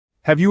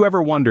Have you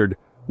ever wondered,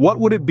 what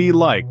would it be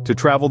like to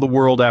travel the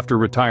world after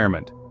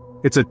retirement?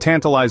 It's a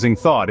tantalizing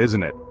thought,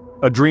 isn't it?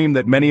 A dream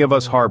that many of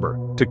us harbor,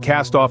 to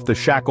cast off the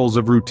shackles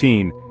of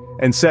routine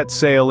and set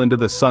sail into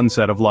the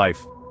sunset of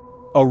life.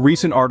 A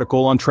recent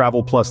article on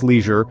Travel Plus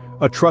Leisure,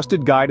 a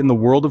trusted guide in the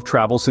world of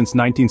travel since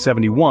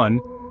 1971,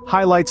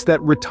 highlights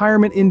that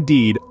retirement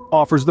indeed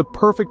offers the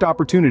perfect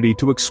opportunity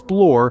to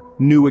explore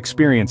new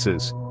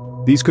experiences.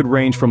 These could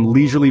range from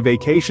leisurely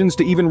vacations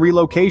to even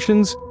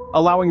relocations,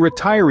 allowing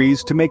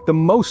retirees to make the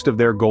most of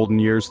their golden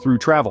years through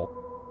travel.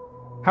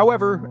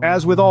 However,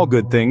 as with all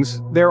good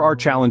things, there are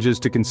challenges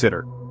to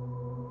consider.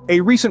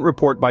 A recent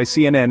report by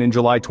CNN in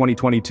July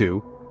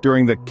 2022,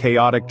 during the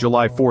chaotic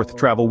July 4th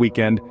travel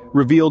weekend,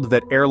 revealed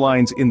that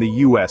airlines in the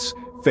US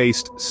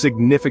faced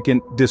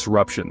significant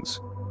disruptions.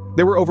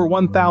 There were over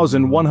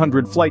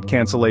 1,100 flight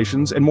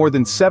cancellations and more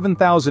than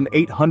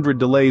 7,800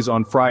 delays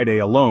on Friday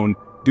alone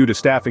due to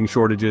staffing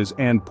shortages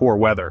and poor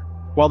weather.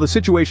 While the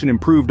situation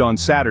improved on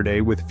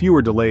Saturday with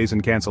fewer delays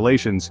and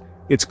cancellations,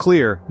 it's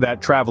clear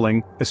that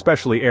traveling,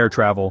 especially air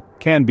travel,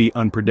 can be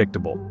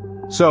unpredictable.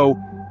 So,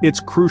 it's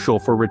crucial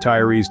for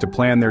retirees to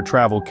plan their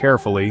travel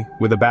carefully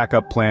with a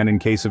backup plan in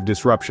case of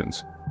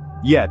disruptions.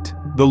 Yet,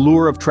 the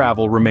lure of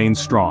travel remains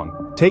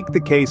strong. Take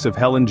the case of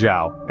Helen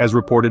Zhao, as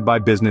reported by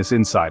Business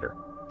Insider.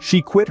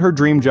 She quit her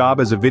dream job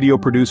as a video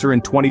producer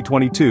in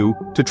 2022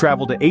 to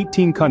travel to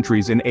 18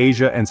 countries in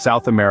Asia and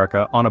South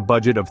America on a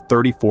budget of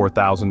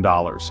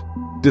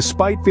 $34,000.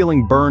 Despite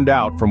feeling burned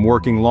out from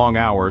working long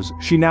hours,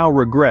 she now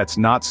regrets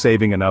not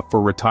saving enough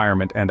for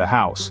retirement and a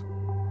house.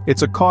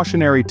 It's a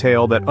cautionary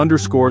tale that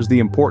underscores the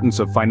importance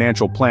of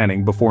financial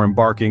planning before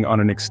embarking on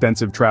an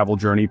extensive travel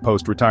journey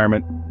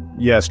post-retirement.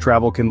 Yes,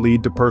 travel can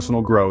lead to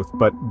personal growth,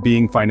 but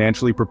being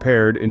financially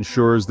prepared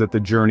ensures that the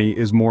journey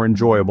is more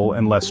enjoyable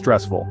and less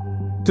stressful.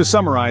 To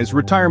summarize,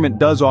 retirement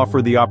does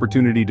offer the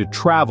opportunity to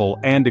travel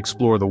and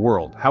explore the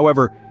world.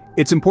 However,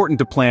 it's important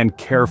to plan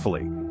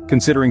carefully,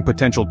 considering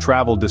potential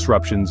travel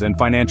disruptions and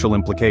financial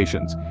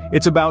implications.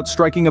 It's about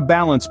striking a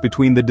balance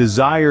between the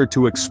desire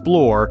to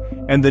explore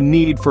and the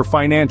need for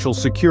financial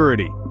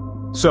security.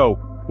 So,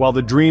 while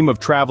the dream of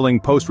traveling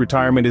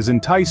post-retirement is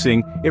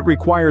enticing, it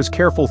requires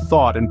careful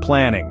thought and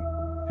planning.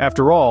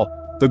 After all,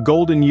 the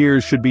golden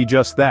years should be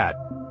just that,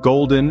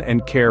 golden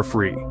and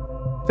carefree.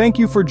 Thank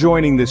you for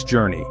joining this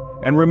journey,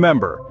 and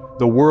remember,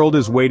 the world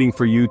is waiting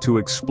for you to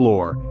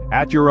explore,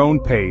 at your own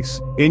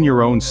pace, in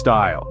your own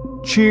style.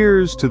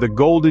 Cheers to the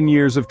golden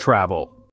years of travel.